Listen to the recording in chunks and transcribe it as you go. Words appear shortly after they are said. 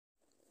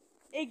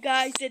Hey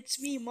guys, it's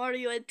me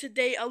Mario and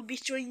today I'll be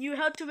showing you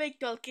how to make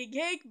talking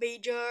egg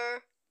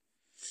major.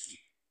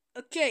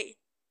 Okay,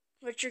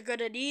 what you're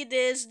gonna need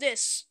is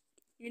this.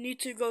 You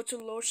need to go to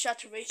low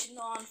saturation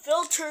on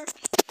filter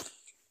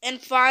and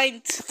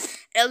find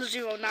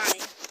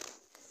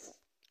L09.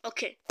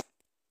 Okay,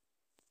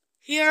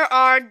 here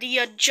are the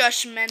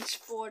adjustments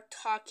for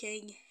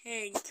talking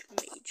egg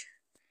major.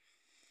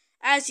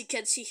 As you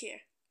can see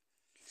here.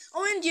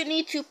 Oh, and you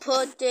need to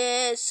put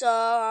this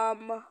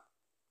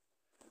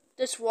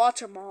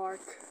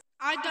watermark.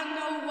 I don't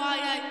know why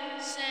I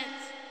said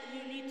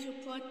you need to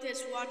put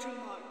this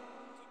watermark.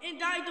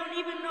 And I don't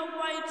even know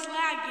why it's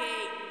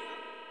lagging.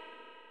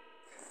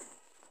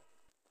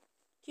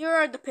 Here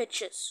are the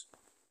pitches.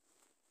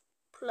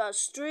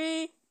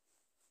 +3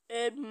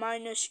 and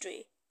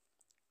 -3.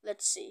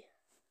 Let's see.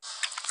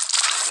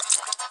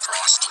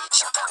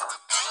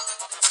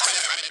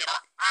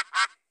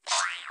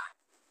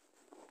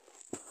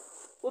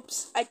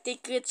 Whoops, I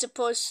think it's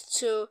supposed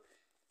to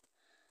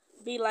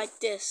be like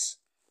this.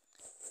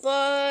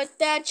 But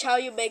that's how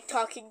you make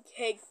talking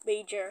egg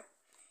major.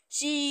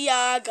 See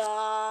ya,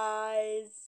 guys.